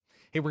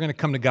Hey, we're going to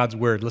come to God's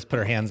Word. Let's put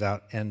our hands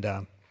out and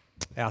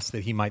ask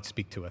that He might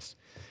speak to us.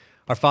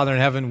 Our Father in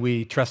heaven,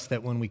 we trust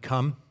that when we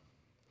come,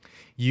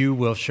 You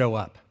will show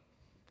up.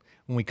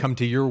 When we come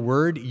to Your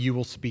Word, You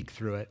will speak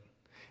through it.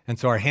 And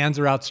so our hands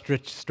are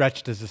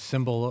outstretched as a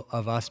symbol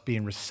of us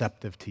being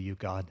receptive to You,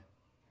 God.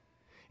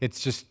 It's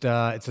just,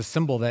 it's a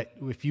symbol that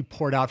if You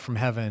poured out from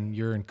heaven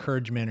your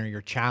encouragement or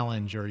your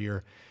challenge or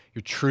your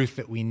truth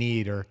that we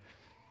need or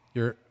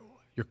your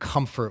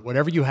comfort,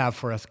 whatever You have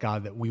for us,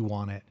 God, that we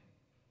want it.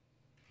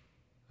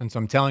 And so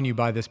I'm telling You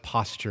by this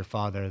posture,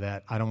 Father,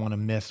 that I don't want to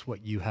miss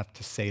what You have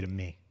to say to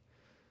me.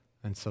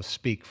 And so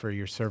speak, for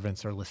Your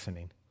servants are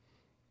listening.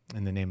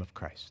 In the name of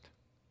Christ.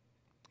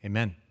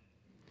 Amen.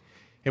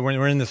 Hey,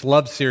 we're in this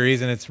love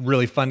series, and it's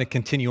really fun to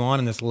continue on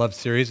in this love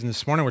series. And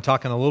this morning we're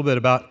talking a little bit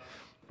about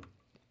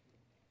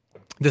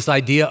this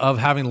idea of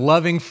having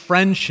loving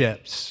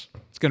friendships.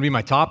 It's going to be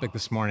my topic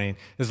this morning,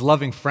 is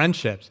loving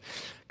friendships.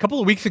 A couple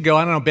of weeks ago,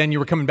 I don't know, Ben, you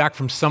were coming back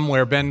from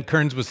somewhere. Ben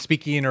Kearns was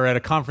speaking or at a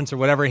conference or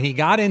whatever, and he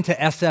got into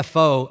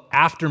SFO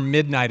after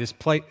midnight. His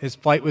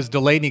flight was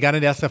delayed, and he got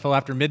into SFO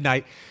after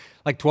midnight,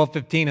 like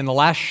 12:15, and the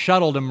last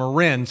shuttle to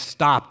Marin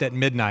stopped at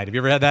midnight. Have you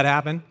ever had that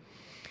happen?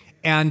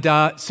 And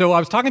so I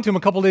was talking to him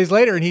a couple days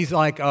later, and he's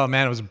like, oh,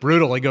 man, it was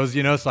brutal. He goes,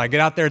 so I get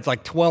out there, it's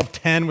like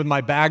 12:10 with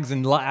my bags,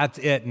 and that's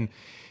it.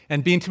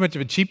 And being too much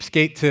of a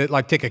cheapskate to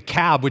like take a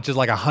cab, which is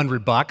like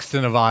 $100 to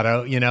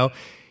Novato,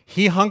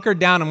 he hunkered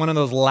down in one of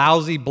those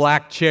lousy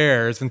black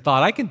chairs and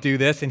thought, I can do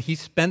this. And he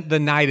spent the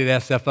night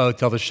at SFO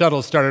till the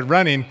shuttle started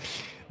running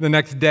the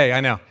next day. I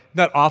know. Isn't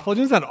that awful?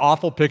 Isn't that an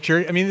awful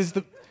picture? I mean, this is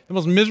the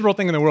most miserable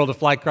thing in the world to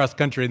fly cross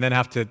country and then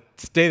have to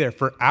stay there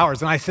for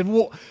hours. And I said,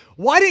 well,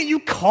 why didn't you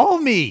call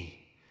me?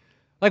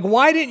 Like,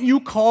 why didn't you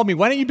call me?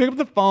 Why didn't you pick up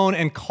the phone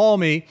and call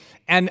me?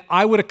 And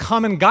I would have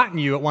come and gotten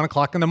you at 1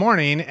 o'clock in the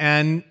morning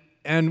and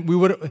we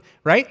would have,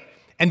 right?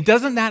 And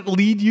doesn't that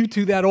lead you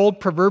to that old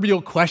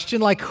proverbial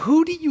question? Like,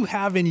 who do you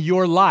have in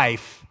your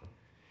life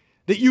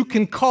that you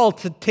can call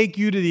to take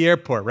you to the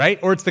airport, right?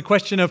 Or it's the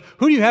question of,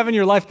 who do you have in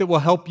your life that will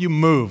help you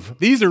move?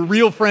 These are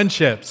real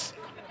friendships.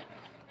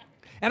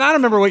 And I don't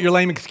remember what your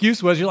lame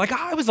excuse was. You're like,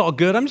 it was all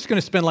good. I'm just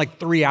going to spend like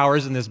 3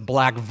 hours in this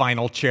black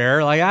vinyl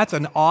chair. Like, that's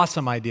an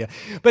awesome idea.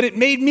 But it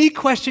made me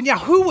question,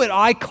 who would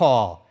I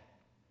call?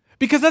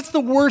 Because that's the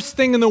worst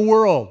thing in the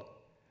world.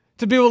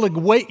 To be able to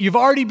wait, you've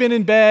already been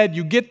in bed,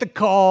 you get the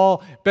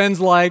call,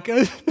 Ben's like,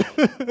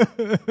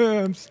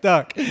 I'm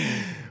stuck.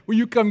 Will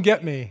you come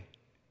get me?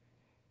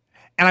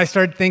 And I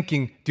started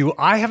thinking, do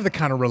I have the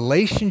kind of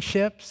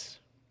relationships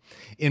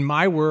in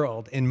my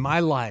world, in my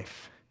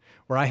life,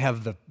 where I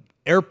have the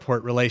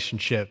airport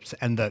relationships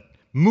and the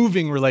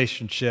moving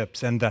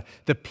relationships and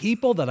the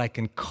people that I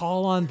can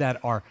call on that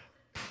are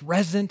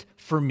present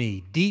for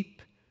me,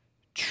 deep,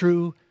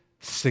 true,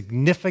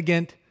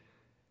 significant,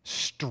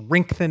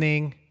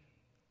 strengthening,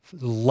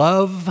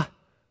 love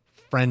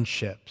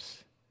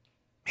friendships.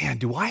 Man,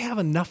 do I have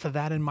enough of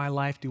that in my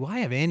life? Do I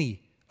have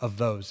any of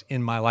those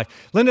in my life?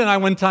 Linda and I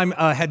one time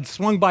had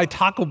swung by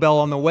Taco Bell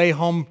on the way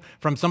home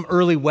from some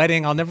early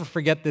wedding. I'll never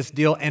forget this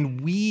deal. And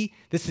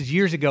this is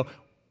years ago,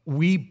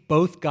 we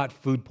both got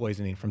food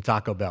poisoning from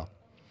Taco Bell.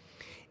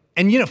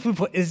 And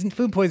isn't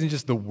food poisoning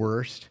just the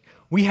worst?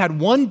 We had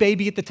one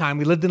baby at the time.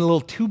 We lived in a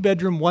little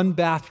 2-bedroom,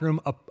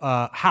 1-bathroom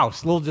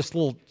house,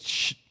 little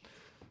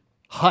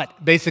hut,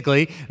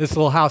 basically, this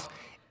little house.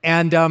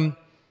 And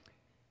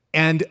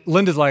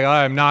Linda's like,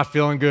 I'm not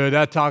feeling good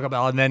at Taco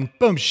Bell. And then,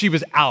 boom, she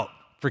was out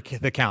for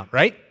the count,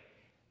 right?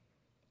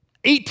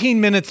 18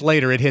 minutes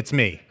later, it hits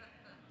me.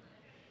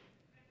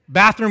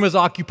 Bathroom was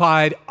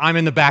occupied. I'm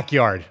in the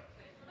backyard.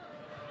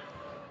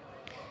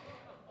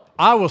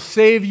 I will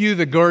save you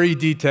the gory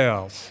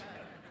details.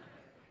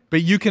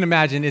 But you can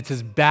imagine it's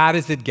as bad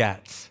as it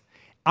gets.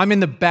 I'm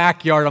in the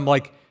backyard. I'm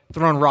like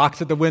throwing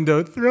rocks at the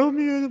window. Throw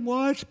me a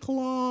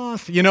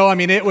washcloth.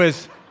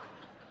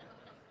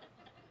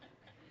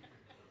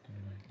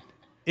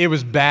 It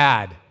was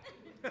bad.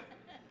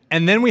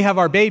 And then we have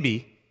our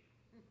baby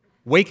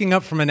waking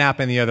up from a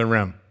nap in the other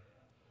room.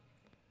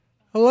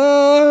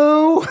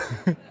 Hello?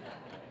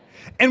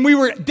 And we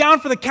were down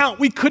for the count.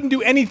 We couldn't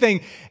do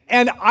anything.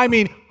 And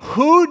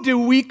who do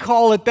we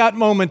call at that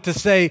moment to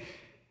say,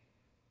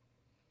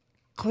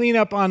 clean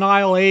up on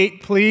aisle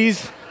 8,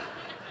 please?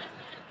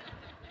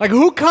 Like,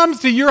 who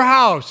comes to your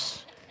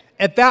house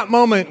at that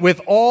moment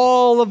with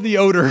all of the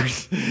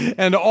odors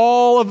and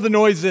all of the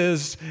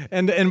noises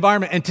and the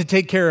environment and to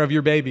take care of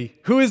your baby?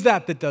 Who is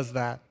that does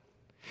that?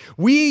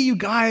 You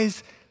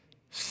guys,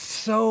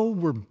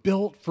 we're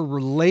built for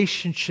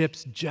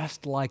relationships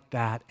just like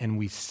that, and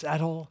we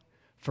settle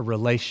for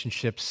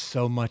relationships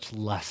so much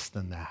less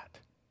than that.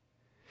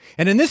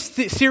 And in this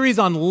series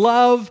on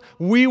love,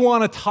 we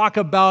want to talk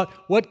about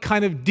what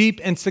kind of deep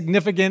and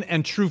significant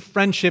and true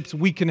friendships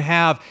we can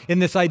have in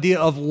this idea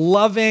of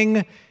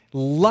loving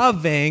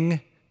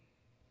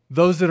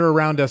those that are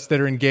around us that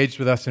are engaged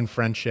with us in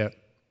friendship.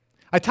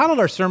 I titled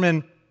our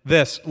sermon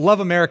this,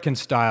 Love American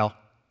Style,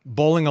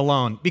 Bowling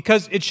Alone,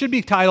 because it should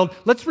be titled,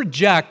 Let's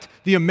Reject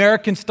the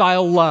American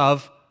Style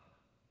Love,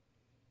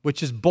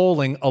 which is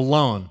bowling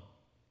alone.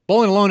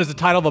 Bowling Alone is the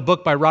title of a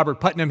book by Robert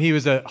Putnam. He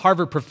was a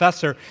Harvard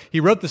professor. He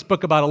wrote this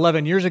book about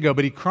 11 years ago,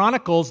 but he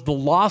chronicles the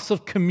loss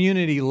of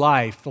community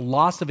life, the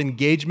loss of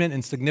engagement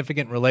and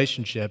significant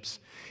relationships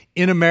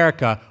in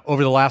America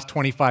over the last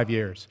 25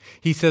 years.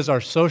 He says our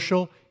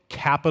social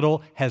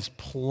capital has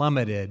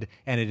plummeted,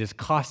 and it is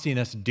costing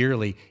us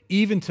dearly,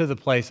 even to the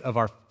place of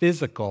our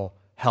physical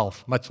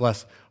health, much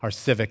less our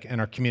civic and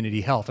our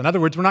community health. In other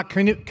words, we're not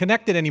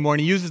connected anymore,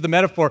 and he uses the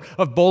metaphor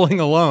of bowling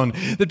alone.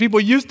 That people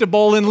used to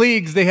bowl in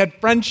leagues, they had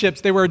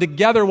friendships, they were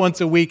together once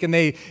a week, and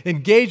they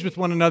engaged with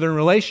one another in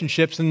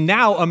relationships, and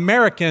now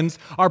Americans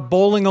are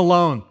bowling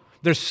alone.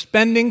 They're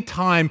spending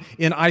time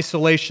in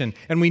isolation,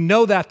 and we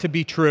know that to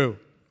be true.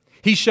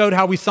 He showed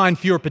how we sign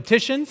fewer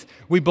petitions.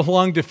 We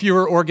belong to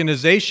fewer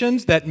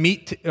organizations that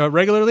meet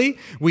regularly.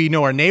 We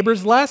know our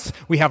neighbors less.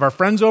 We have our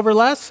friends over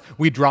less.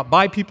 We drop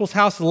by people's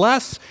house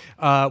less.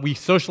 We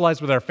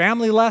socialize with our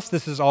family less.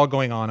 This is all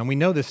going on, and we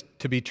know this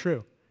to be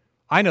true.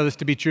 I know this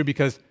to be true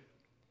because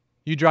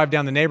you drive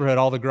down the neighborhood,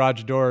 all the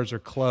garage doors are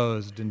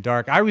closed and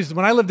dark.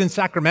 When I lived in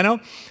Sacramento,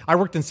 I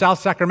worked in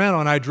South Sacramento,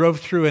 and I drove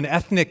through an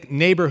ethnic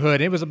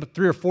neighborhood. It was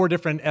 3 or 4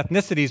 different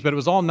ethnicities, but it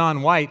was all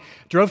non-white.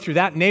 Drove through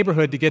that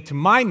neighborhood to get to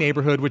my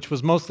neighborhood, which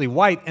was mostly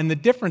white, and the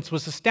difference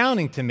was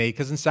astounding to me,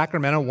 because in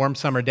Sacramento, warm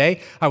summer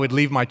day, I would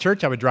leave my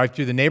church, I would drive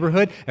through the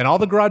neighborhood, and all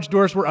the garage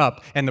doors were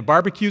up, and the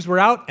barbecues were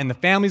out, and the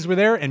families were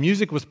there, and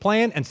music was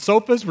playing, and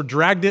sofas were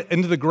dragged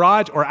into the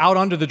garage or out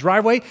onto the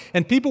driveway,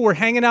 and people were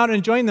hanging out and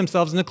enjoying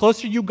themselves, and the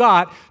closer you got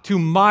to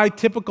my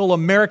typical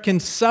American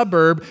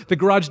suburb, the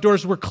garage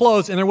doors were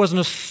closed and there wasn't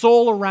a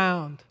soul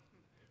around.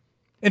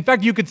 In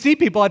fact, you could see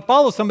people. I'd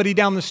follow somebody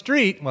down the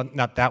street. Well,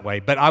 not that way,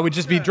 but I would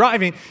just be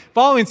driving,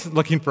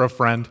 looking for a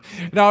friend.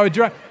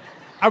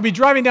 I would be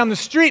driving down the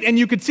street, and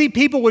you could see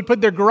people would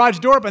put their garage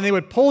door up, and they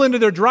would pull into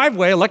their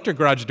driveway, electric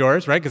garage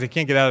doors, right, because they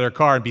can't get out of their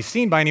car and be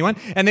seen by anyone,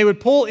 and they would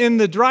pull in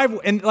the driveway,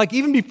 and like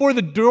even before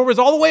the door was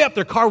all the way up,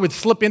 their car would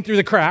slip in through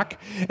the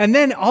crack, and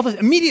then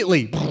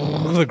immediately,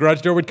 the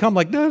garage door would come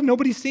like, no,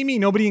 nobody see me,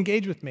 nobody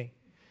engage with me.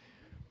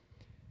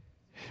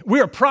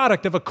 We're a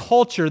product of a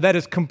culture that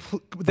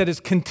is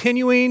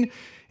continuing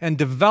and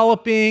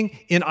developing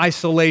in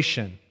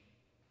isolation.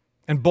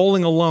 And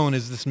bowling alone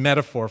is this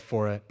metaphor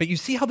for it. But you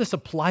see how this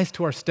applies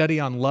to our study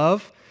on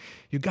love?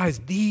 You guys,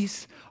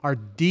 these are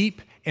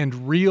deep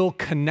and real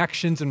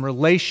connections and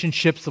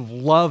relationships of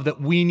love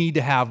that we need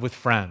to have with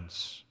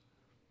friends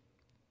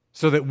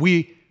so that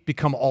we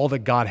become all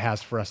that God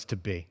has for us to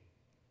be.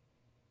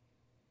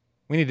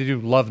 We need to do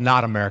love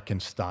not American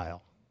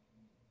style.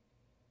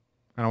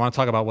 And I want to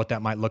talk about what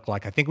that might look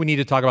like. I think we need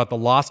to talk about the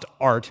lost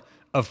art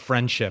of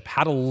friendship,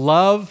 how to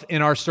love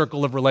in our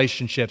circle of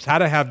relationships, how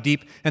to have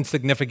deep and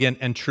significant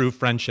and true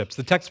friendships.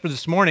 The text for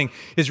this morning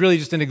is really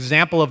just an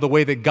example of the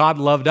way that God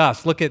loved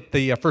us. Look at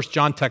the 1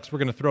 John text. We're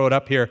going to throw it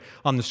up here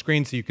on the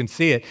screen so you can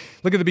see it.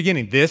 Look at the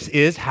beginning. This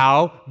is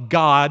how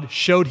God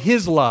showed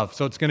his love.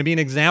 So it's going to be an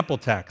example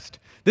text.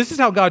 This is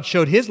how God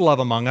showed his love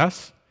among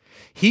us.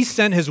 He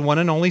sent his one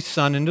and only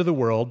Son into the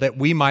world that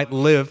we might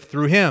live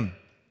through him.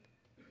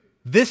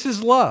 This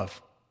is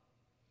love.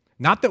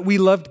 Not that we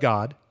loved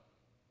God,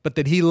 but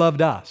that he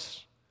loved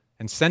us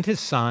and sent his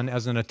Son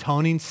as an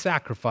atoning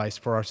sacrifice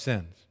for our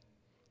sins.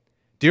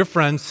 Dear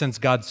friends, since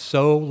God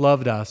so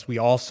loved us, we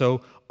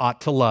also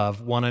ought to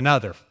love one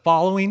another.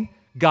 Following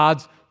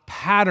God's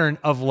pattern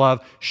of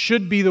love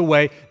should be the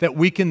way that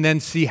we can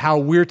then see how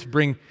we're to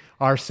bring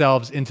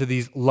ourselves into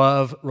these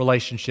love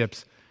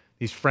relationships,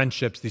 these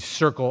friendships, this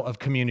circle of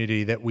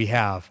community that we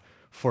have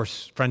for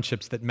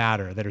friendships that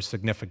matter, that are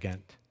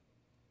significant.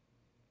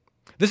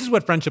 This is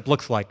what friendship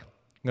looks like.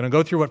 I'm going to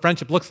go through what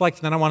friendship looks like,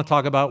 and then I want to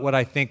talk about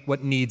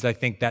what needs I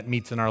think that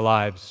meets in our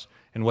lives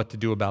and what to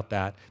do about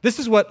that. This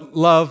is what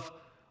love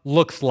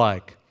looks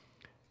like.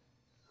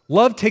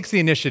 Love takes the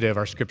initiative,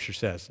 our scripture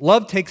says.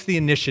 Love takes the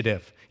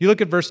initiative. You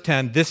look at verse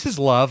 10. This is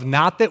love,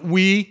 not that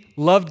we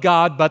loved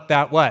God, but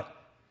that what?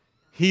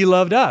 He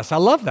loved us. I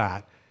love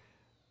that.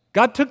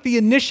 God took the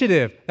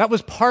initiative. That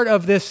was part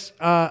of this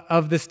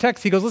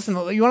text. He goes, listen,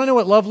 you want to know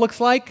what love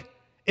looks like?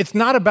 It's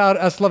not about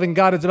us loving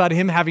God. It's about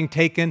him having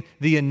taken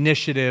the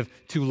initiative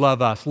to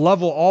love us.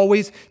 Love will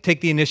always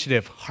take the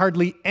initiative.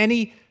 Hardly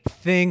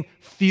anything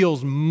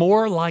feels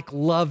more like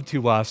love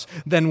to us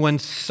than when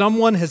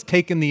someone has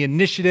taken the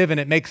initiative and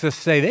it makes us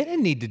say, they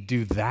didn't need to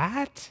do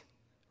that,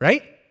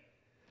 right?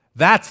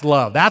 That's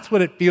love. That's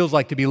what it feels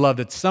like to be loved.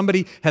 That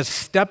somebody has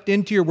stepped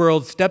into your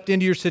world, stepped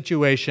into your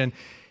situation,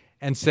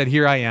 and said,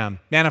 here I am.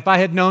 Man, if I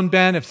had known,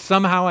 Ben, if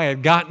somehow I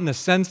had gotten the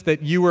sense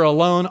that you were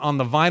alone on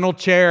the vinyl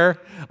chair,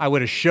 I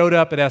would have showed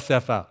up at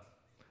SFO,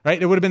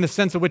 right? It would have been the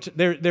sense of which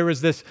there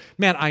was this,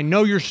 man, I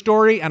know your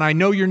story and I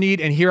know your need,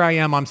 and here I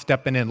am, I'm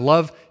stepping in.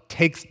 Love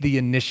takes the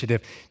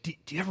initiative. Do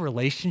you have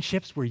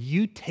relationships where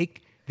you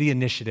take the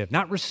initiative,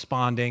 not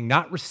responding,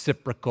 not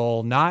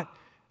reciprocal, not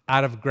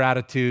out of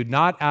gratitude,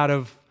 not out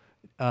of,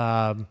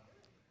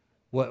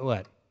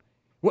 what?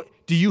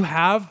 Do you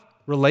have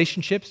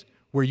relationships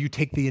where you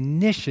take the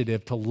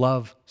initiative to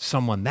love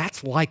someone?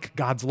 That's like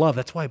God's love.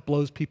 That's why it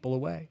blows people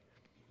away.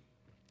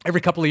 Every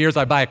couple of years,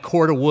 I buy a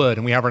cord of wood,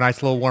 and we have our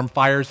nice little warm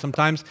fires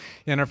sometimes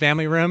in our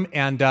family room.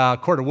 And a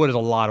cord of wood is a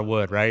lot of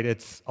wood, right?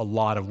 It's a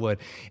lot of wood.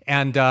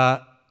 And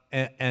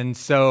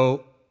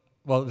so,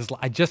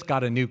 I just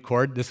got a new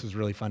cord. This was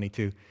really funny,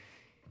 too.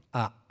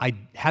 I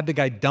had the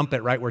guy dump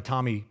it right where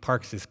Tommy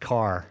parks his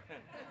car.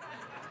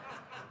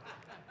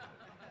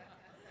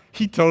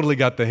 He totally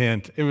got the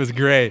hint. It was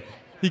great.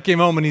 He came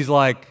home, and he's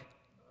like,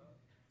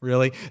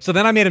 really? So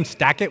then I made him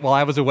stack it while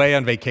I was away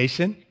on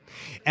vacation.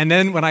 And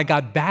then when I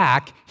got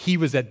back, he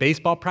was at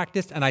baseball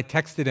practice, and I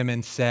texted him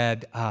and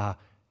said,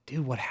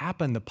 dude, what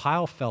happened? The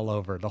pile fell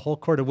over. The whole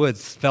cord of wood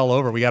fell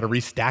over. We got to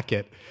restack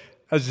it.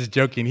 I was just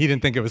joking. He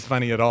didn't think it was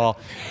funny at all.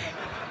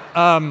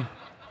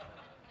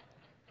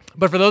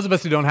 But for those of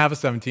us who don't have a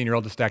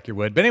 17-year-old to stack your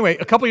wood. But anyway,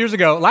 a couple years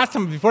ago, last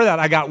time before that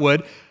I got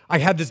wood, I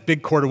had this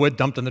big cord of wood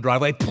dumped in the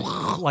driveway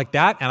like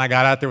that, and I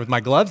got out there with my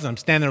gloves, and I'm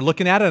standing there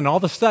looking at it, and all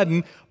of a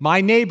sudden,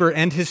 my neighbor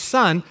and his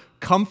son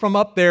come from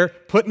up there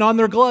putting on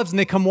their gloves, and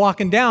they come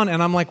walking down,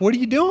 and I'm like, what are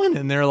you doing?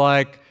 And they're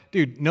like,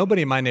 dude,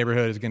 nobody in my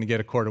neighborhood is going to get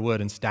a cord of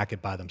wood and stack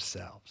it by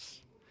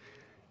themselves.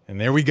 And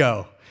there we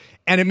go.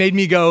 And it made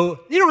me go,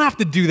 you don't have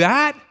to do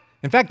that.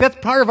 In fact, that's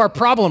part of our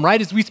problem,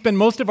 right? Is we spend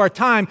most of our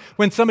time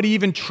when somebody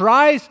even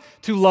tries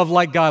to love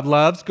like God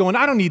loves, going,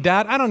 I don't need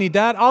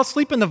that. I'll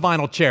sleep in the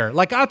vinyl chair.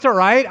 Like, that's all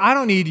right.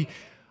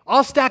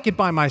 I'll stack it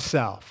by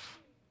myself.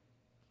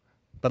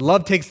 But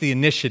love takes the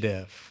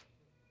initiative.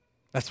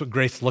 That's what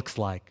grace looks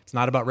like. It's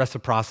not about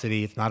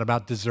reciprocity. It's not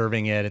about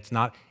deserving it.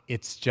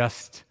 It's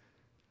just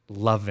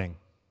loving.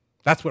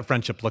 That's what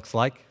friendship looks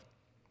like.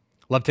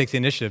 Love takes the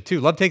initiative too.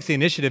 Love takes the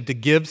initiative to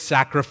give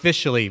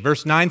sacrificially.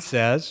 Verse 9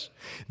 says,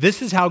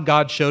 this is how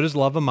God showed his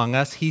love among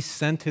us. He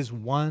sent his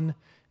one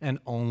and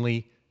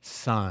only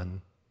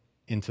Son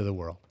into the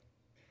world.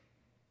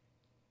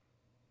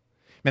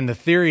 And the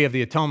theory of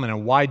the atonement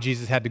and why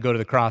Jesus had to go to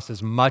the cross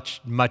is much,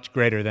 much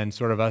greater than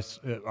sort of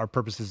our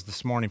purposes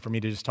this morning for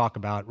me to just talk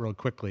about real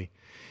quickly.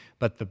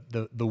 But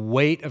the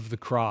weight of the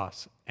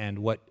cross and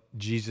what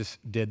Jesus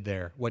did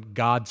there, what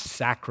God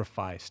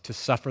sacrificed to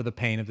suffer the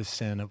pain of the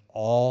sin of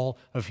all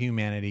of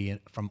humanity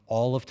from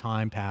all of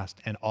time past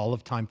and all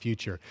of time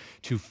future,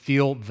 to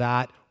feel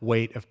that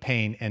weight of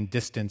pain and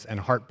distance and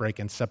heartbreak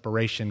and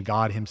separation,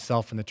 God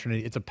himself and the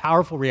Trinity. It's a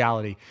powerful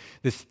reality,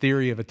 this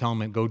theory of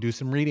atonement. Go do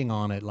some reading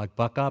on it, like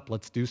buck up,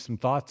 let's do some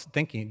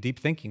deep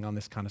thinking on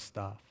this kind of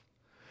stuff.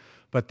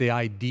 But the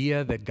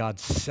idea that God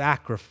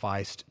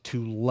sacrificed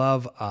to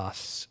love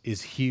us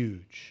is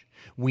huge.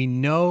 We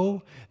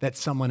know that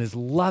someone is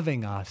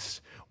loving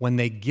us when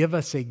they give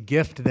us a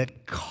gift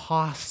that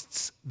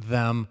costs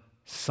them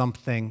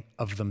something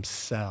of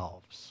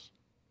themselves.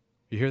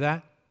 You hear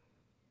that?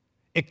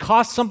 It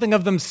costs something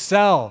of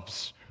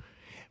themselves.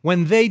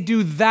 When they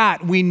do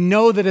that, we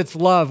know that it's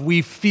love.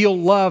 We feel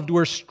loved.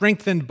 We're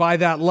strengthened by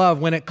that love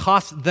when it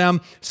costs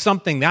them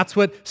something. That's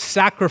what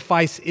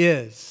sacrifice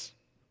is.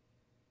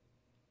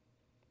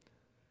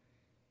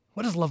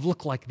 What does love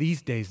look like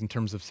these days in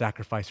terms of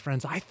sacrifice?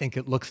 Friends, I think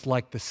it looks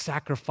like the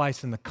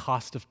sacrifice and the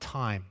cost of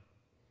time.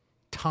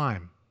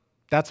 Time.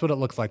 That's what it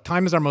looks like.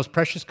 Time is our most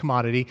precious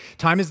commodity.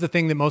 Time is the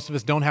thing that most of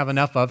us don't have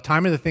enough of.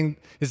 Time is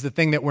the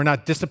thing that we're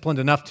not disciplined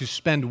enough to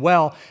spend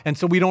well, and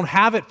so we don't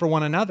have it for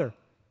one another.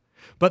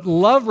 But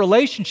love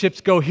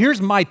relationships go,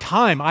 here's my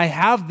time. I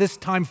have this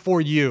time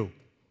for you.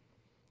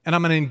 And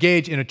I'm going to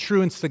engage in a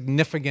true and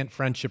significant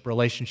friendship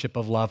relationship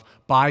of love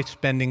by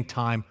spending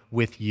time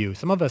with you.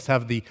 Some of us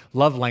have the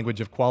love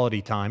language of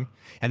quality time,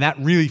 and that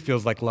really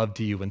feels like love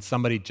to you when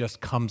somebody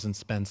just comes and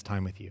spends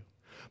time with you.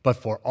 But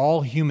for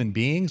all human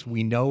beings,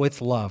 we know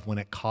it's love when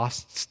it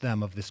costs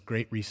them of this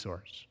great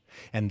resource,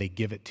 and they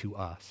give it to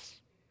us.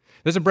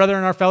 There's a brother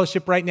in our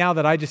fellowship right now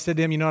that I just said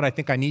to him, you know what, I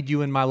think I need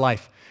you in my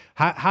life.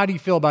 How do you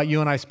feel about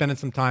you and I spending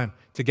some time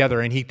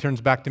together? And he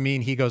turns back to me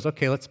and he goes,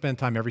 okay, let's spend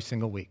time every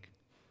single week.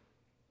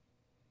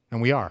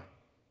 And we are.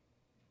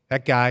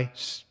 That guy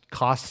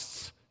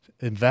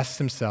invests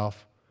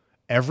himself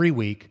every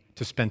week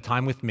to spend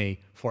time with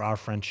me for our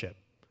friendship.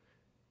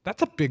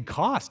 That's a big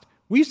cost.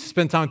 We used to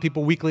spend time with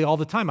people weekly all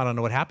the time. I don't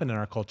know what happened in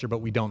our culture, but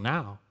we don't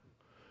now.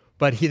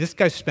 But this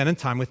guy's spending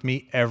time with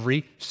me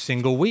every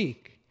single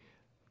week.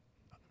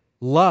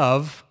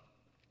 Love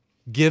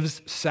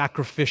gives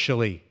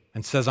sacrificially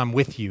and says, I'm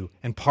with you,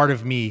 and part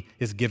of me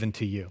is given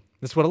to you.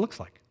 That's what it looks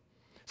like.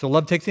 So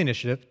love takes the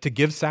initiative to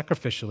give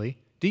sacrificially.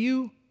 Do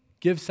you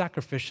give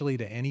sacrificially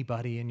to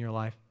anybody in your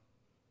life?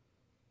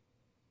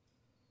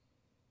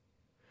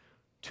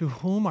 To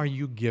whom are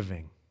you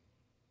giving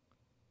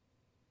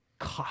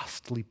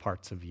costly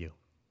parts of you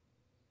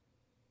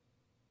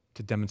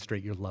to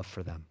demonstrate your love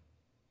for them,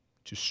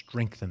 to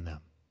strengthen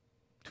them,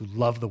 to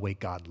love the way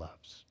God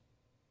loves?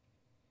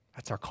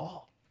 That's our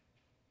call.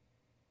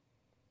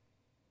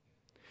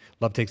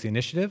 Love takes the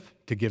initiative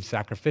to give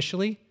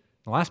sacrificially.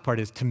 The last part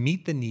is to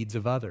meet the needs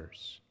of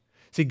others.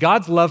 See,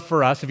 God's love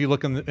for us, if you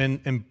look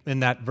in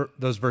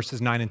those verses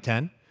 9 and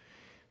 10,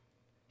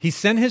 he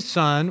sent his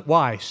Son,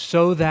 why?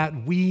 So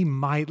that we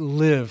might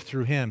live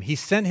through him. He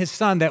sent his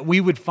Son that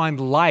we would find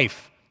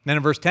life Then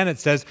in verse 10 it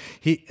says,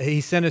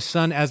 he sent his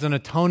son as an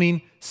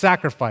atoning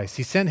sacrifice.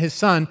 He sent his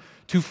son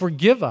to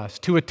forgive us,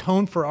 to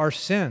atone for our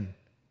sin.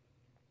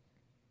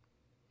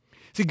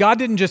 See, God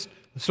didn't just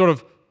sort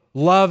of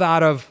love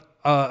out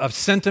of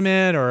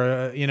sentiment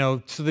or,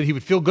 so that he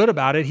would feel good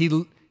about it.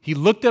 He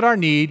looked at our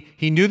need.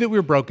 He knew that we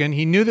were broken.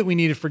 He knew that we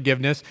needed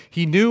forgiveness.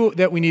 He knew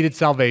that we needed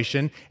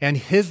salvation. And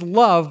his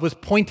love was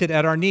pointed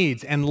at our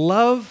needs. And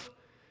love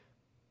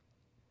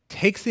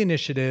takes the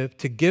initiative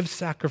to give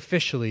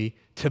sacrificially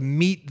to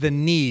meet the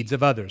needs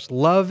of others.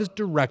 Love is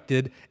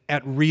directed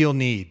at real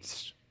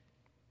needs.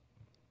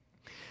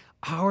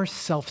 Our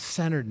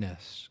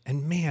self-centeredness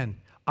and, man,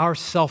 our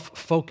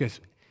self-focus,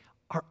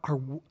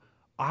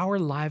 our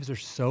lives are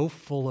so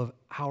full of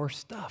our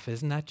stuff.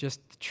 Isn't that just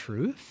the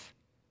truth?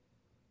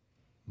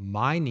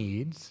 My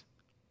needs,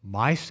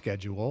 my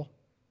schedule,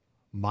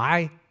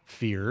 my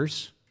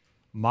fears,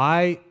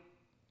 my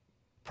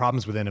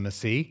problems with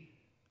intimacy,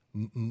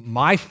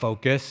 my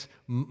focus,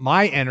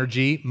 my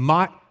energy,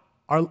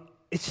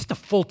 it's just a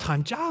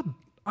full-time job.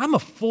 I'm a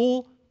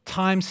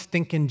full-time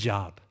stinking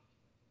job.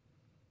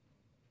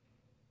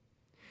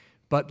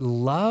 But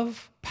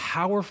love,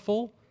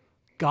 powerful,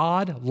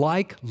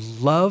 God-like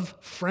love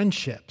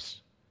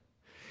friendships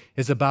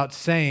is about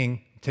taking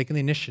the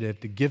initiative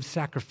to give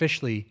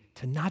sacrificially,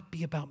 to not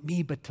be about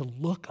me, but to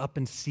look up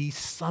and see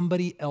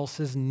somebody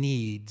else's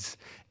needs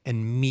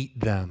and meet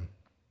them.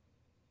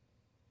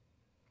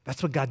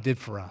 That's what God did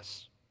for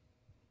us.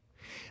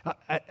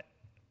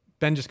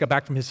 Ben just got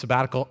back from his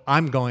sabbatical.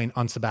 I'm going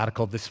on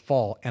sabbatical this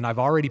fall, and I've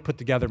already put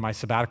together my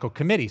sabbatical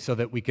committee so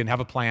that we can have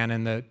a plan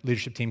and the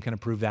leadership team can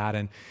approve that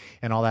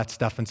and all that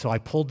stuff. And so I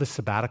pulled the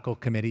sabbatical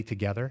committee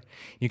together.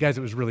 You guys,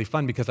 it was really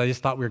fun because I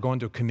just thought we were going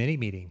to a committee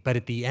meeting. But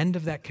at the end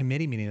of that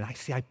committee meeting,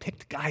 I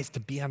picked guys to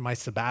be on my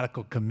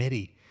sabbatical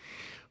committee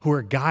who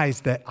are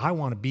guys that I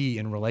want to be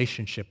in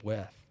relationship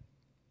with.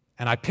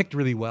 And I picked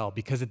really well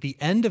because at the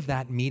end of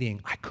that meeting,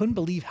 I couldn't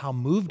believe how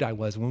moved I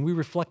was when we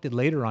reflected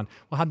later on,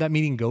 well, how'd that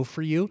meeting go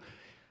for you?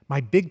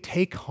 My big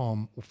take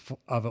home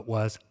of it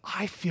was,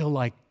 I feel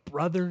like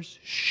brothers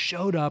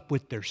showed up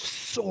with their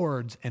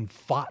swords and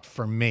fought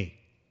for me.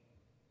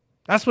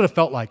 That's what it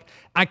felt like.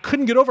 I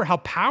couldn't get over how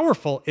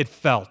powerful it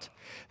felt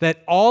that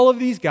all of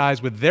these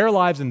guys with their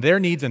lives and their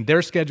needs and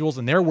their schedules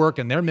and their work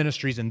and their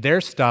ministries and their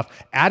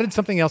stuff added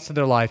something else to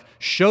their life,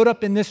 showed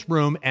up in this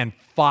room and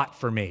fought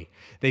for me.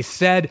 They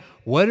said,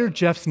 what are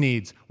Jeff's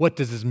needs? What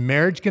does his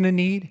marriage going to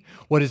need?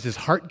 What is his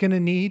heart going to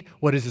need?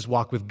 What is his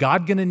walk with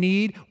God going to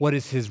need? What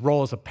is his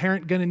role as a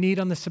parent going to need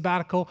on the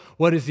sabbatical?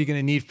 What is he going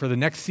to need for the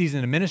next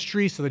season of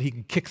ministry so that he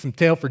can kick some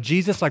tail for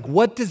Jesus? Like,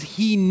 what does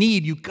he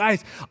need? You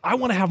guys, I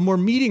want to have more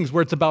meetings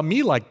where it's about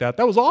me like that.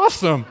 That was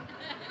awesome.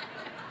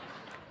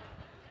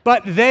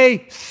 But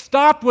they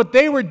stopped what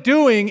they were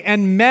doing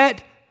and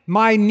met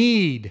my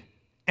need.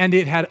 And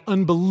it had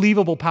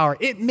unbelievable power.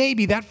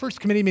 That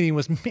first committee meeting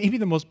was maybe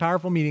the most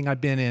powerful meeting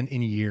I've been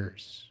in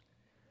years.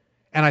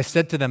 And I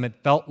said to them, it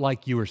felt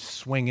like you were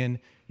swinging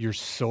your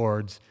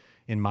swords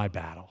in my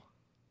battle.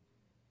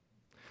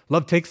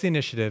 Love takes the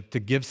initiative to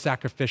give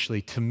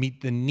sacrificially to meet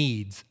the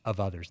needs of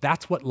others.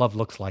 That's what love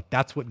looks like.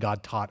 That's what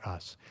God taught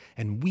us.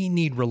 And we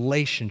need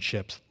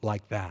relationships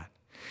like that.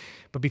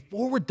 But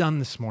before we're done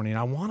this morning,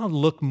 I want to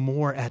look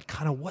more at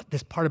kind of what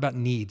this part about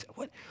needs.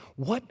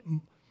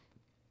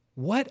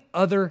 What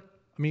other,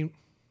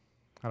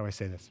 how do I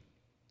say this?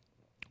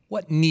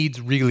 What needs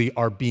really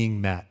are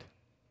being met?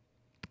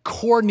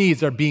 Core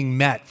needs are being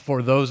met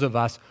for those of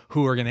us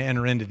who are going to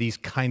enter into these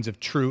kinds of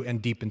true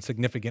and deep and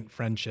significant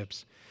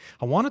friendships.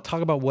 I want to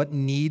talk about what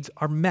needs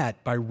are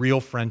met by real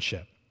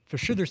friendship. For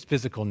sure, there's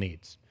physical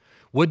needs.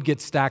 Wood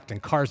gets stacked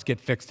and cars get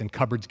fixed and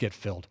cupboards get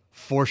filled,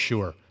 for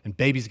sure. And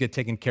babies get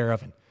taken care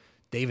of and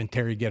Dave and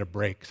Terry get a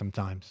break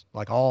sometimes,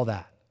 like all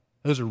that.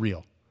 Those are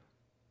real.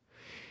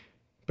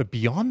 But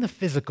beyond the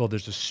physical,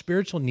 there's a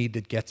spiritual need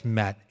that gets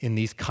met in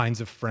these kinds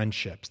of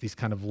friendships, these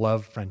kind of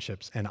love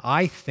friendships. And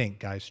I think,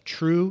 guys,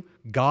 true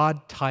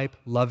God-type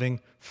loving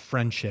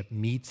friendship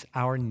meets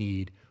our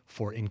need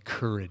for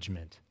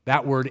encouragement.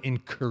 That word,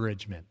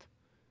 encouragement.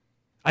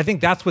 I think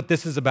that's what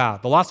this is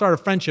about. The lost art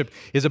of friendship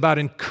is about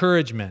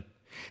encouragement.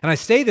 And I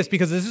say this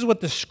because this is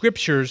what the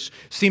scriptures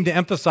seem to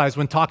emphasize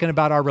when talking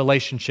about our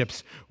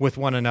relationships with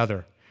one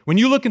another. When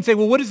you look and say,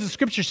 well, what does the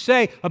scripture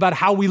say about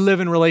how we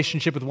live in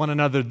relationship with one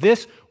another?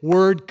 This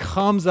word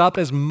comes up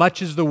as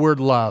much as the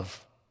word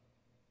love.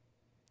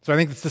 So I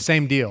think it's the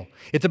same deal.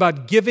 It's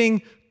about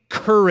giving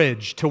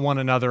courage to one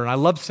another. And I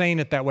love saying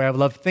it that way. I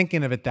love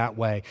thinking of it that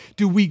way.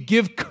 Do we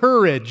give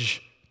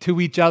courage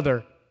to each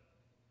other?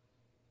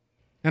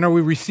 And are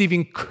we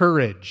receiving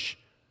courage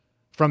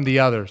from the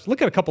others?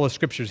 Look at a couple of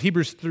scriptures.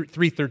 Hebrews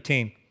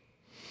 3:13.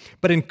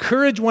 But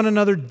encourage one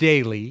another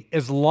daily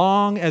as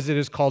long as it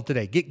is called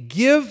today.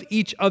 Give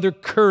each other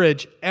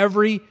courage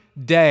every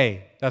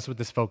day. That's what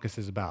this focus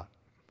is about.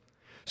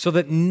 So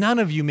that none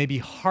of you may be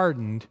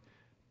hardened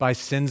by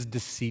sin's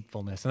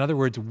deceitfulness. In other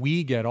words,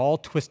 we get all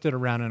twisted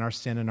around in our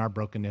sin and our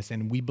brokenness,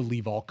 and we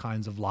believe all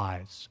kinds of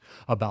lies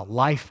about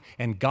life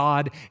and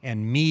God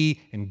and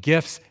me and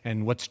gifts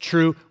and what's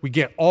true. We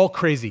get all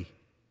crazy.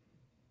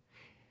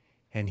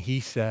 And he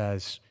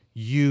says,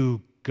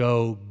 you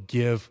go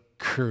give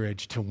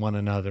courage to one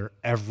another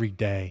every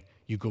day.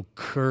 You go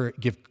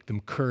give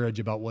them courage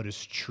about what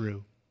is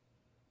true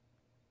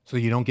so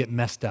you don't get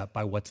messed up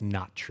by what's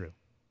not true.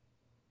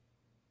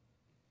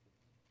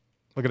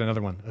 Look at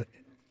another one,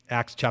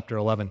 Acts chapter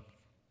 11.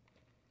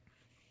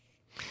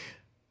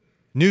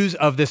 News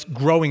of this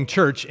growing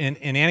church in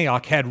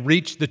Antioch had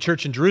reached the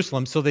church in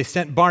Jerusalem, so they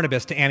sent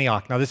Barnabas to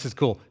Antioch. Now this is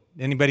cool.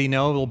 Anybody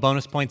know, little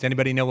bonus points,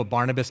 anybody know what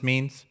Barnabas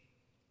means?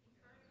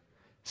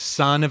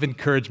 Son of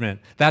encouragement.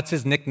 That's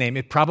his nickname.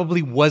 It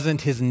probably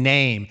wasn't his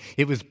name.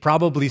 It was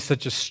probably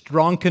such a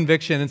strong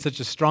conviction and such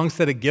a strong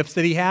set of gifts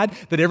that he had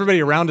that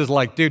everybody around is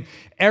like, dude,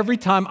 every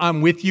time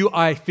I'm with you,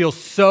 I feel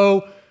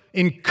so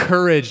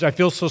encouraged. I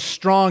feel so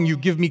strong. You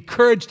give me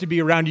courage to be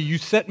around you. You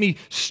set me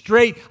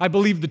straight. I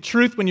believe the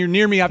truth when you're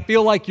near me. I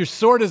feel like your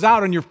sword is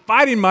out and you're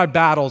fighting my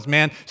battles,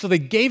 man. So they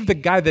gave the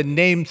guy the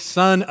name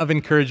Son of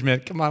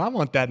Encouragement. Come on, I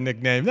want that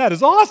nickname. That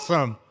is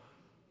awesome.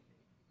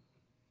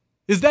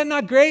 Is that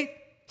not great?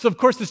 So, of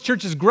course, this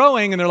church is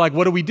growing, and they're like,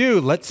 what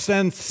do? Let's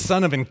send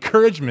Son of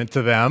Encouragement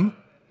to them.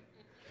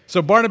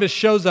 So Barnabas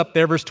shows up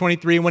there, verse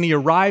 23. When he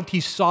arrived, he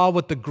saw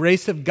what the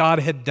grace of God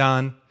had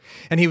done,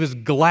 and he was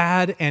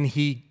glad, and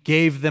he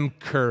gave them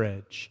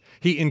courage.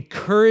 He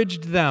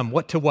encouraged them.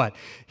 What?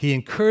 He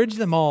encouraged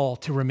them all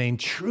to remain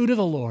true to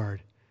the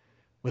Lord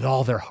with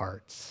all their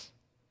hearts.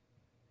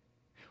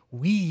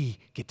 We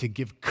get to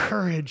give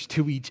courage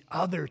to each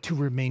other to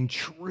remain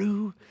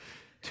true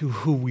to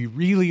who we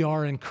really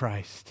are in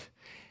Christ.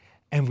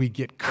 And we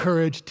get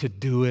courage to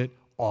do it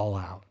all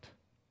out.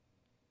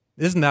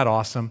 Isn't that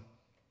awesome?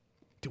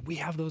 Do we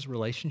have those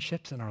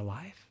relationships in our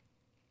life?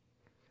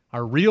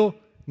 Our real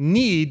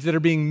needs that are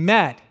being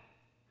met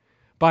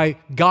by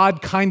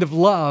God kind of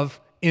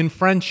love in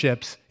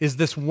friendships is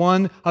this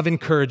one of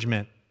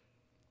encouragement.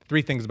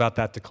 3 things about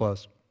that to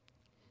close.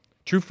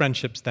 True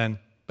friendships then,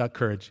 about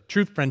courage.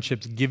 True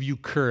friendships give you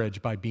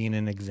courage by being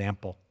an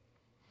example.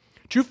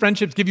 True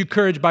friendships give you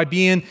courage by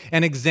being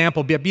an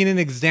example, being an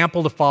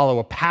example to follow,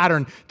 a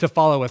pattern to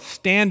follow, a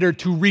standard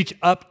to reach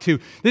up to.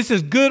 This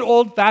is good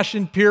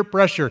old-fashioned peer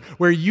pressure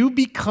where you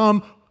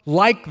become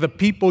like the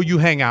people you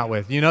hang out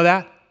with. You know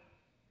that?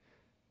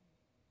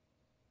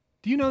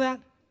 Do you know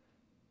that?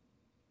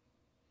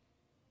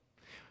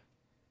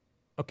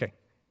 Okay.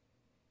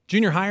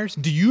 Junior hires,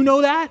 do you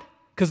know that?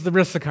 Because the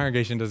rest of the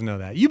congregation doesn't know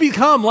that. You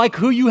become like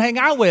who you hang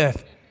out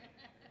with.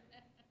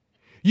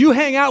 You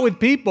hang out with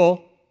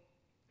people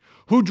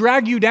who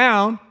drag you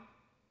down.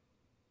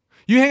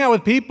 You hang out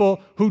with people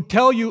who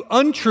tell you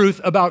untruth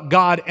about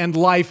God and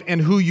life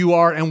and who you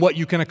are and what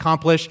you can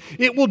accomplish.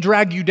 It will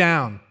drag you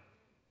down.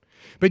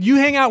 But you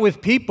hang out with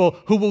people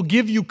who will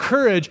give you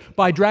courage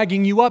by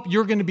dragging you up.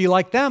 You're going to be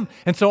like them.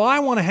 And so I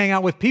want to hang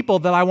out with people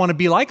that I want to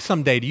be like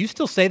someday. Do you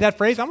still say that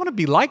phrase? I want to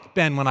be like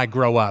Ben when I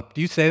grow up. Do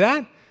you say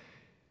that?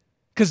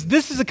 Because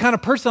this is the kind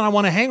of person I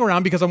want to hang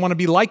around because I want to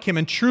be like him.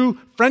 And true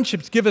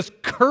friendships give us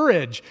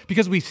courage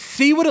because we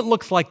see what it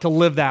looks like to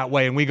live that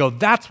way. And we go,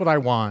 that's what I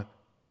want.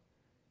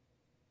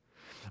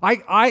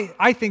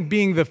 I think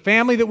being the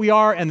family that we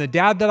are and the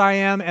dad that I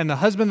am and the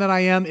husband that I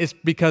am is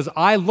because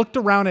I looked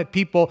around at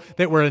people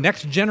that were the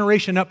next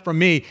generation up from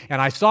me and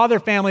I saw their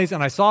families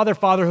and I saw their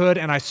fatherhood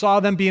and I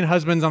saw them being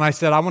husbands and I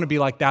said, I want to be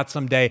like that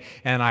someday.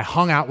 And I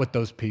hung out with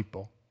those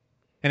people.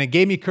 And it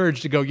gave me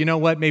courage to go, you know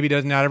what, maybe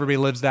not everybody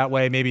lives that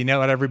way, maybe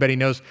not everybody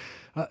knows,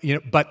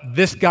 but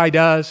this guy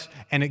does,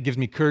 and it gives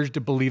me courage to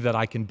believe that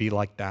I can be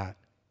like that.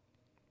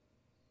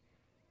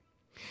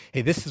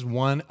 Hey, this is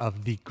one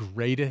of the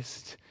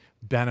greatest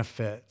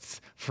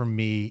benefits for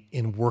me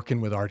in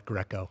working with Art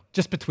Greco,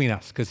 just between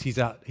us, because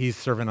he's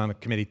serving on a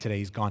committee today,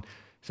 he's gone.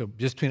 So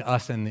just between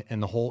us and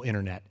the whole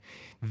internet.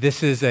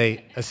 This is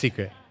a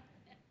secret.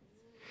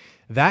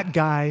 That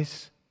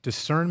guy's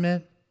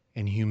discernment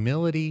and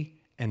humility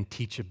and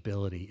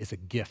teachability is a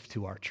gift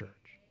to our church.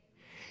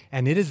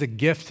 And it is a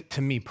gift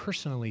to me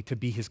personally to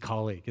be his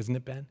colleague, isn't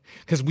it, Ben?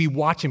 Because we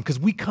watch him, because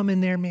we come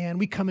in there, man.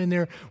 We come in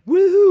there,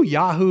 woohoo,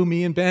 Yahoo,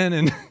 me and Ben,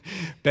 and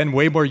Ben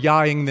way more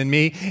yahing than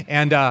me.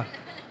 And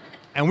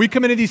we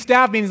come into these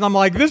staff meetings, and I'm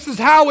like, this is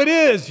how it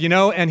is,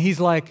 And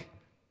he's like,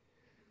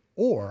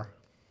 or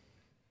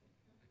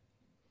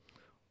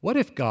what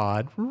if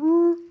God,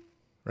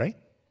 right?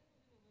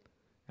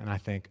 And I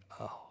think,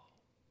 oh,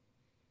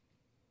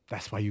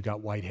 that's why you got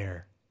white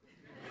hair.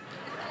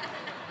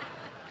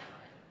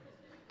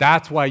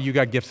 That's why you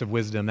got gifts of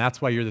wisdom. That's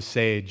why you're the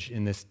sage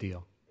in this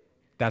deal.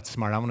 That's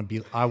smart.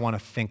 I want to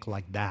think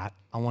like that.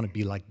 I want to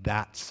be like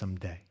that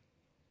someday.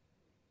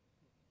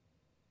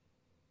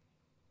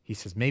 He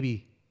says,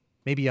 maybe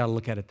you ought to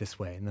look at it this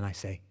way. And then I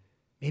say,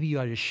 maybe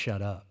you ought to just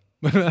shut up.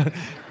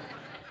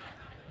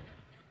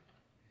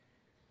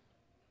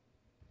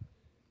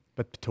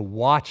 But to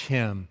watch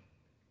him,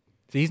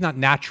 see, he's not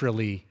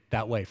naturally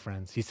that way,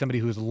 friends. He's somebody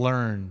who's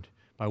learned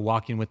by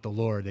walking with the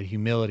Lord that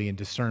humility and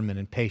discernment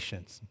and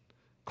patience,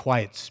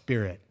 quiet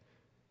spirit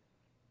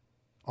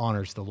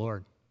honors the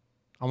Lord.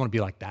 I want to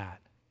be like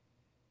that.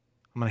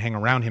 I'm going to hang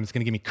around him. It's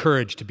going to give me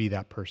courage to be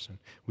that person.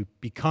 We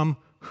become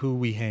who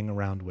we hang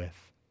around with.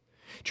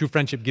 True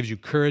friendship gives you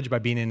courage by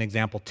being an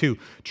example. 2,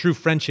 true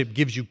friendship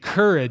gives you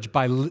courage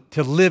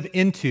to live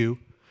into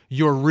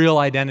your real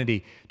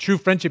identity. True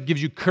friendship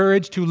gives you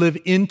courage to live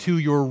into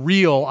your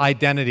real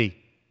identity.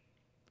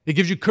 It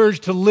gives you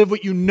courage to live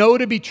what you know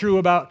to be true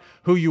about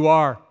who you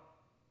are.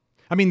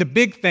 I mean, the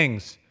big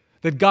things,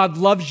 that God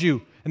loves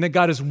you and that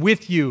God is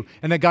with you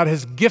and that God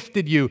has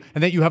gifted you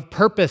and that you have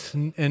purpose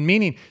and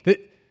meaning. That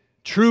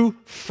true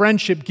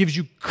friendship gives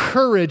you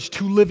courage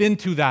to live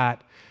into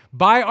that.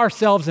 By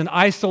ourselves in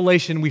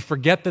isolation, we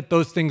forget that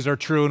those things are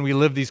true and we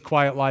live these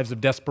quiet lives of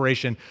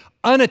desperation,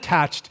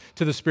 unattached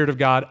to the Spirit of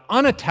God,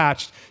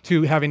 unattached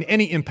to having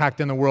any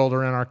impact in the world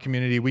or in our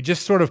community. We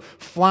just sort of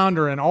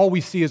flounder and all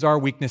we see is our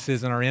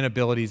weaknesses and our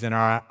inabilities and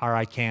our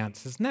I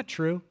can'ts. Isn't that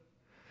true?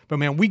 But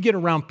man, we get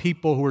around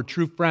people who are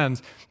true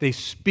friends. They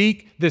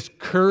speak this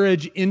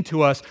courage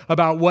into us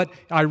about what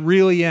I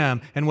really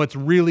am and what's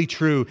really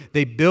true.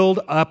 They build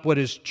up what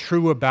is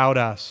true about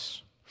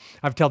us.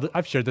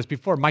 I've shared this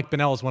before. Mike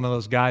Bennell is one of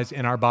those guys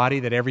in our body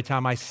that every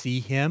time I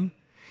see him,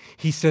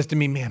 he says to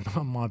me, man,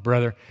 my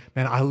brother,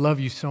 man, I love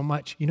you so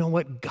much. You know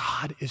what?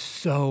 God is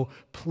so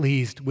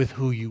pleased with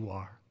who you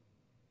are.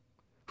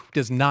 Who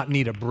does not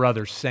need a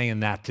brother saying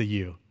that to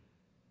you?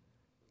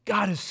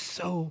 God is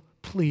so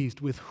pleased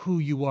with who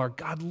you are.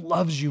 God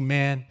loves you,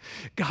 man.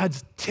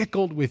 God's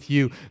tickled with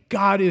you.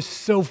 God is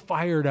so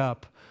fired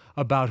up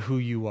about who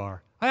you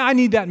are. I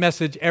need that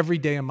message every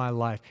day of my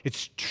life.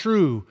 It's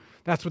true.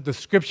 That's what the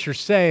scriptures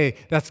say.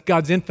 That's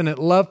God's infinite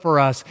love for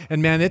us.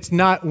 And man, it's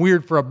not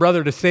weird for a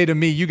brother to say to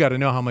me, you got to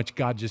know how much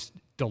God just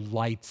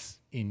delights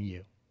in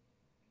you.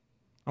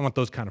 I want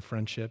those kind of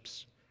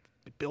friendships.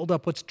 Build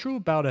up what's true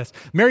about us.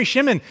 Mary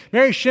Shimon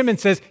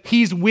says,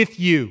 he's with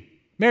you.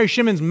 Mary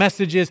Shimon's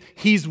message is,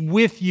 he's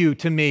with you,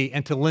 to me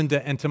and to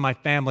Linda and to my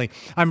family.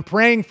 I'm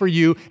praying for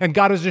you, and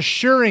God is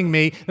assuring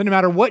me that no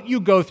matter what you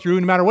go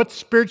through, no matter what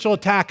spiritual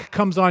attack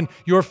comes on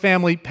your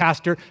family,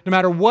 pastor, no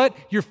matter what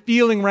you're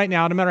feeling right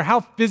now, no matter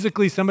how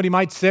physically somebody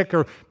might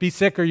be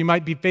sick or you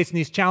might be facing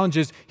these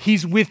challenges,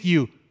 he's with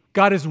you.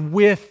 God is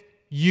with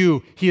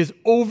you. He is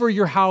over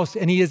your house,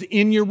 and he is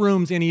in your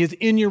rooms, and he is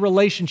in your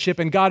relationship,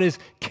 and God is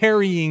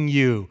carrying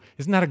you.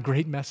 Isn't that a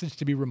great message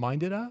to be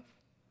reminded of?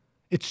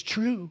 It's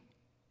true.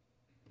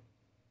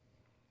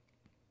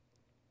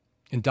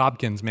 And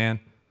Dobkins, man.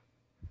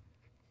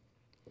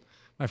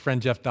 My friend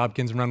Jeff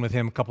Dobkins, run with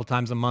him a couple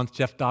times a month.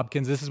 Jeff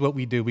Dobkins, this is what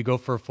we do. We go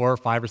for a 4 or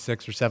 5 or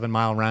 6 or 7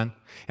 mile run.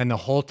 And the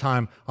whole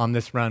time on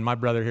this run, my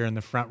brother here in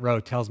the front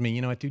row tells me,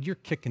 you know what, dude, you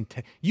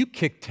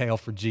kick tail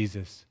for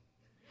Jesus.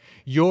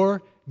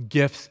 Your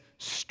gifts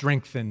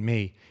strengthen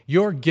me.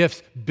 Your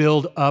gifts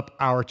build up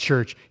our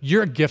church.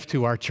 You're a gift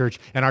to our church,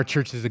 and our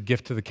church is a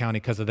gift to the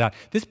county because of that.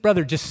 This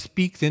brother just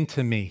speaks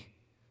into me.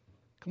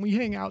 Can we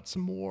hang out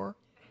some more?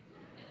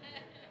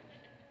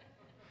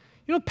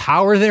 You know what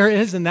power there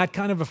is in that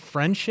kind of a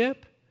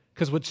friendship?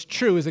 Because what's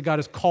true is that God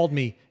has called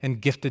me and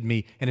gifted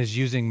me and is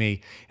using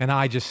me, and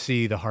I just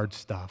see the hard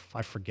stuff.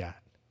 I forget.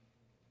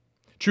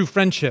 True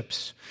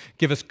friendships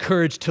give us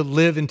courage to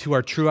live into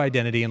our true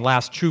identity. And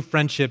last, true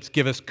friendships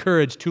give us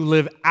courage to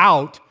live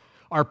out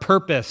our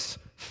purpose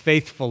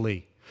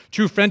faithfully.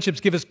 True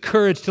friendships give us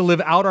courage to live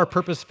out our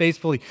purpose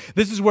faithfully.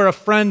 This is where a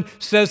friend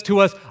says to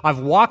us, I've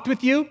walked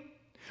with you,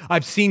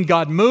 I've seen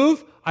God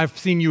move, I've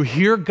seen you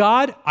hear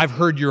God. I've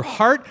heard your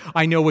heart.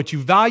 I know what you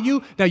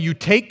value. Now you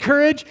take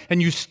courage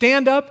and you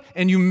stand up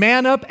and you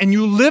man up and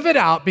you live it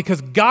out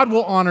because God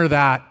will honor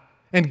that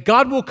and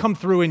God will come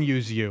through and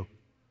use you.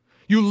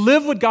 You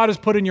live what God has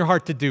put in your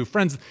heart to do.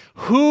 Friends,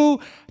 who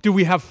do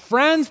we have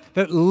friends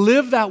that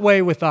live that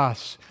way with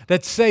us,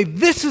 that say,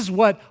 this is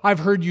what I've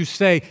heard you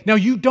say. Now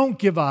you don't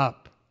give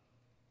up.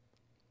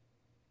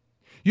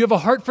 You have a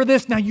heart for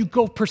this. Now you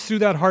go pursue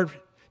that heart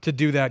to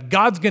do that.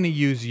 God's going to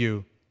use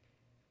you.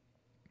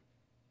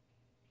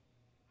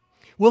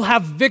 We'll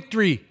have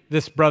victory,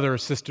 this brother or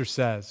sister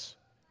says.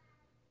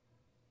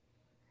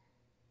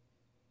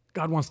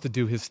 God wants to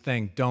do his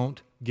thing.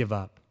 Don't give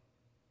up.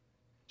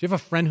 Do you have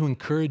a friend who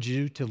encourages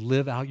you to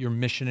live out your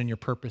mission and your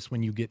purpose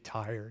when you get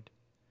tired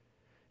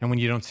and when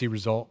you don't see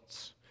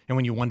results and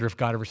when you wonder if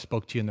God ever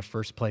spoke to you in the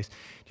first place? Do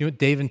you know what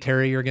Dave and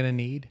Terry are going to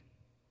need?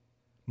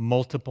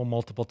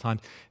 Multiple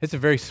times. It's a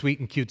very sweet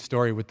and cute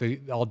story with the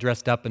all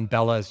dressed up, and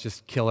Bella is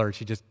just killer.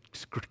 She just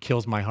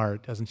kills my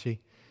heart, doesn't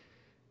she?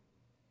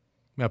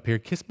 Up here,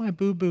 kiss my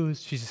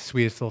boo-boos. She's the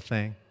sweetest little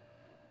thing.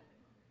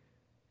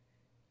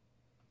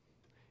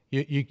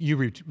 You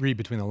read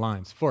between the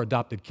lines. For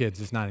adopted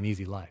kids, it's not an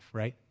easy life,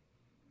 right?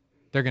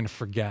 They're going to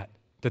forget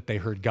that they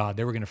heard God.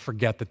 They were going to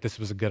forget that this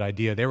was a good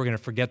idea. They were going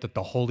to forget that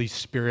the Holy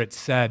Spirit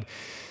said,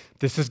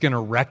 this is going to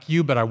wreck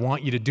you, but I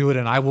want you to do it,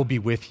 and I will be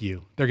with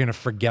you. They're going to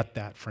forget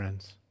that,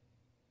 friends.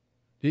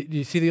 Do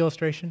you see the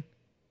illustration?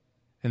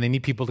 And they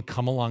need people to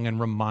come along and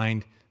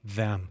remind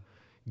them,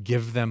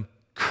 give them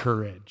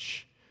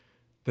courage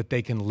that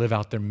they can live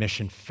out their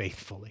mission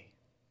faithfully.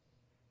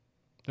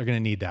 They're going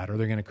to need that, or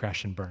they're going to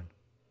crash and burn.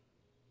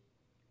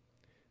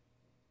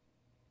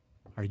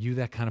 Are you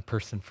that kind of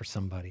person for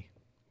somebody?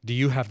 Do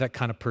you have that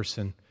kind of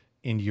person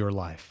in your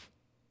life?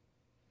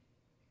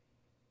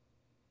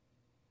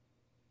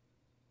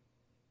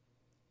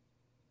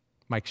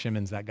 Mike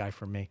Shimon's that guy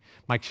for me.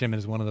 Mike Shimon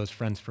is one of those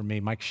friends for me.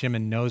 Mike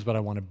Shimon knows what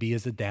I want to be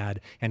as a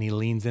dad, and he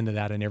leans into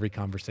that in every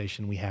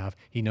conversation we have.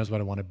 He knows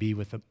what I want to be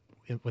with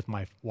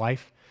my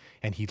wife,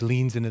 and he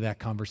leans into that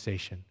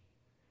conversation.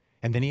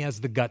 And then he has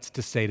the guts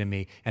to say to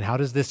me, and how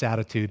does this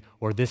attitude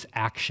or this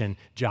action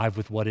jive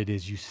with what it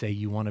is you say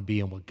you want to be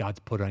and what God's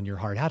put on your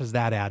heart? How does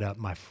that add up,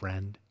 my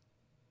friend?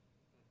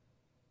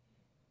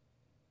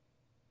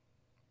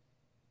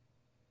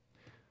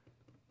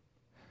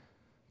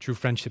 True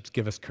friendships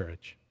give us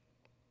courage.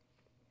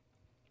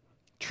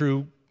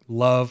 True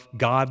love,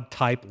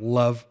 God-type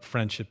love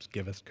friendships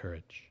give us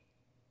courage.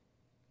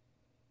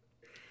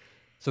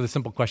 So the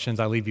simple questions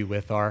I leave you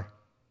with are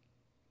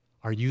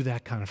you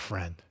that kind of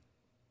friend?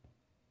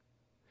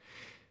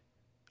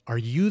 Are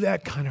you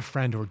that kind of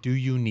friend, or do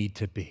you need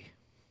to be?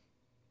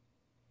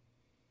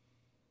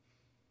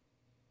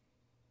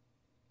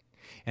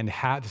 And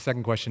the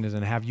second question is,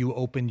 and have you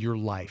opened your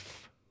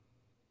life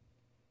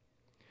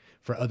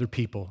for other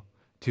people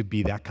to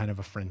be that kind of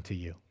a friend to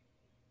you?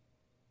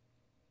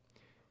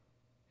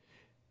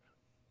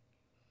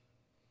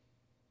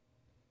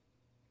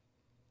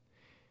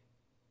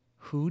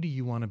 Who do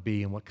you want to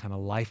be, and what kind of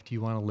life do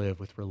you want to live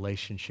with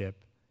relationship,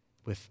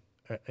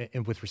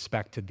 and with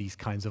respect to these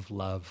kinds of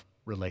love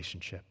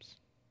relationships?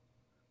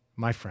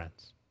 My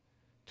friends,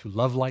 to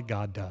love like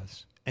God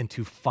does and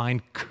to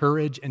find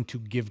courage and to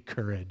give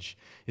courage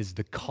is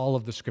the call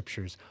of the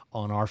Scriptures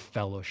on our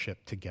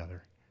fellowship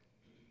together.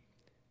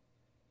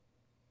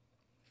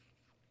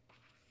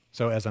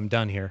 So as I'm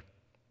done here,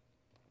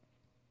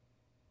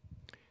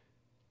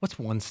 what's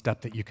one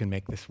step that you can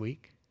make this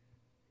week?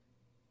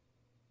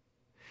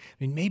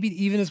 I mean,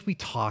 maybe even as we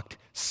talked,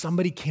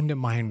 somebody came to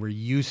mind where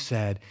you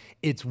said,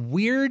 it's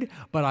weird,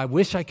 but I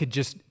wish I could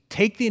just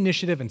take the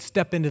initiative and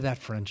step into that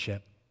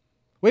friendship.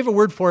 We have a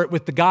word for it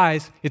with the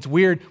guys. It's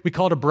weird. We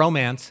call it a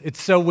bromance.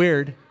 It's so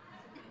weird.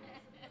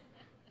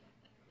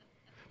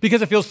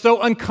 Because it feels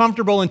so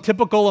uncomfortable in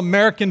typical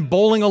American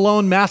bowling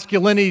alone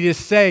masculinity to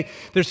say,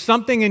 there's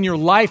something in your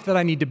life that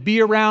I need to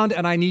be around,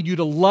 and I need you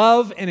to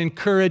love and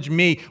encourage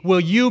me.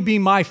 Will you be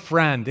my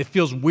friend? It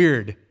feels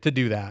weird to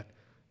do that.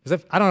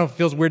 I don't know if it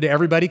feels weird to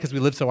everybody because we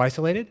live so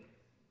isolated.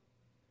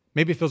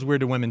 Maybe it feels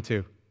weird to women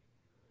too.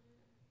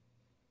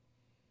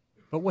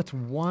 But what's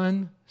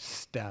one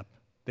step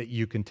that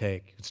you can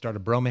take? You can start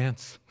a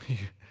bromance. You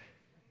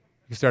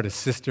can start a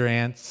sister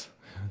ants.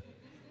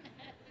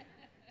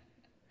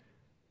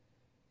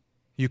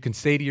 You can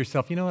say to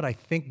yourself, you know what, I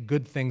think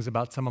good things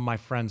about some of my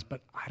friends,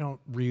 but I'm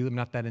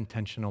not that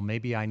intentional.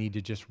 Maybe I need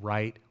to just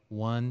write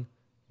one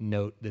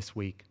note this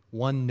week,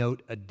 one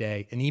note a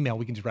day. An email,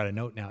 we can just write a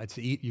note now.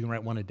 You can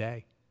write one a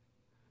day.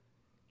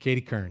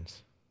 Katie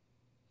Kearns,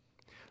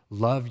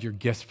 love your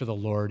gifts for the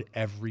Lord.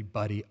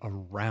 Everybody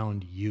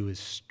around you is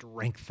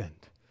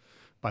strengthened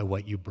by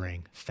what you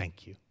bring.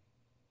 Thank you.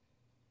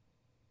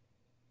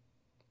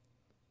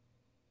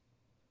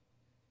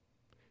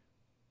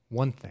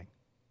 One thing,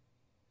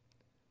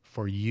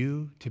 for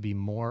you to be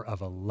more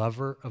of a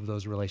lover of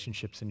those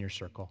relationships in your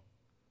circle,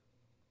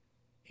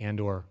 and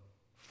or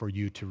for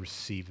you to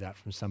receive that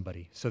from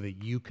somebody so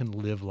that you can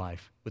live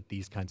life with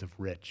these kinds of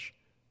rich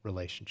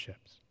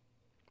relationships.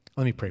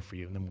 Let me pray for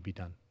you, and then we'll be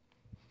done.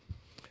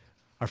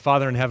 Our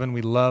Father in heaven,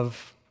 we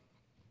love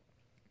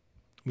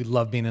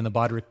being in the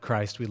body of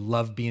Christ. We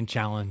love being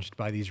challenged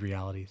by these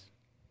realities.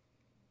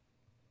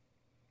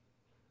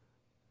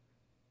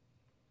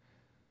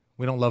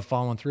 We don't love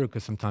following through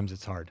because sometimes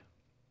it's hard.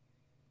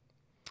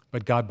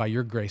 But God, by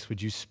your grace,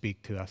 would you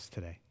speak to us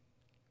today?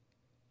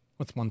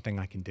 What's one thing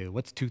I can do?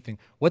 What's two things?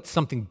 What's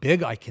something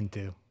big I can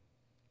do?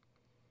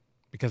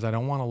 Because I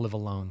don't want to live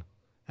alone,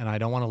 and I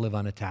don't want to live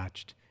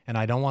unattached, and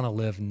I don't want to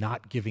live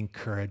not giving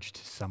courage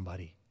to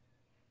somebody.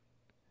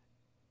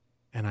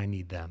 And I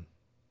need them.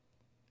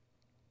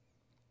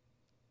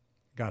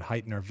 God,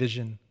 heighten our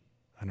vision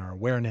and our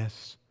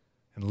awareness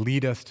and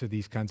lead us to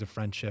these kinds of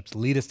friendships.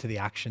 Lead us to the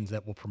actions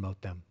that will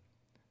promote them.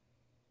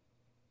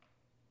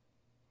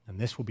 And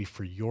this will be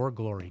for your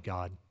glory,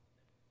 God.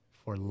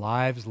 For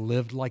lives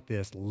lived like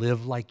this,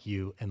 live like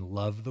you, and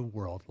love the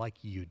world like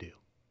you do.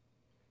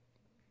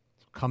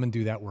 So come and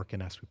do that work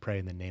in us, we pray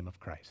in the name of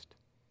Christ.